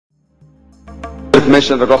It's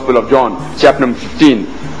mentioned in the Gospel of John, chapter number 15,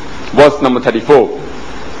 verse number 34.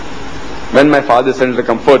 When my Father sends the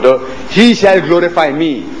Comforter, He shall glorify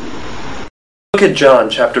me. Look at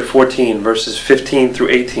John chapter 14, verses 15 through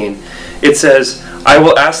 18. It says, I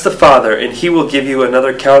will ask the Father, and He will give you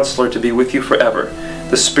another counselor to be with you forever,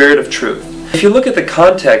 the Spirit of truth. If you look at the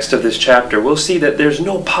context of this chapter, we'll see that there's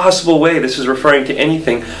no possible way this is referring to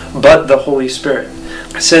anything but the Holy Spirit.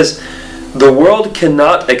 It says, the world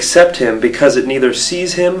cannot accept Him because it neither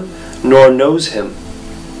sees Him nor knows Him.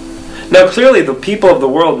 Now clearly the people of the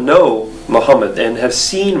world know Muhammad and have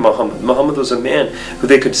seen Muhammad. Muhammad was a man who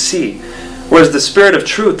they could see. Whereas the Spirit of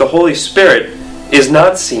truth, the Holy Spirit, is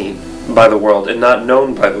not seen by the world and not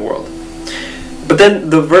known by the world. But then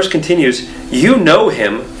the verse continues, you know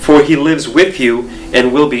Him, for He lives with you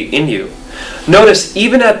and will be in you. Notice,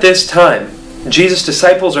 even at this time, Jesus'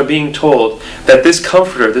 disciples are being told that this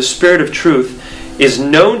Comforter, the Spirit of truth, is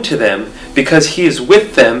known to them because He is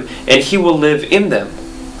with them and He will live in them.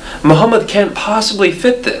 Muhammad can't possibly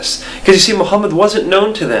fit this, because you see, Muhammad wasn't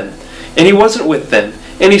known to them, and he wasn't with them,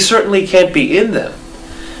 and he certainly can't be in them.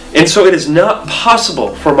 And so it is not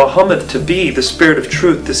possible for Muhammad to be the Spirit of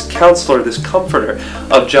truth, this counselor, this comforter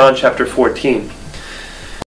of John chapter 14.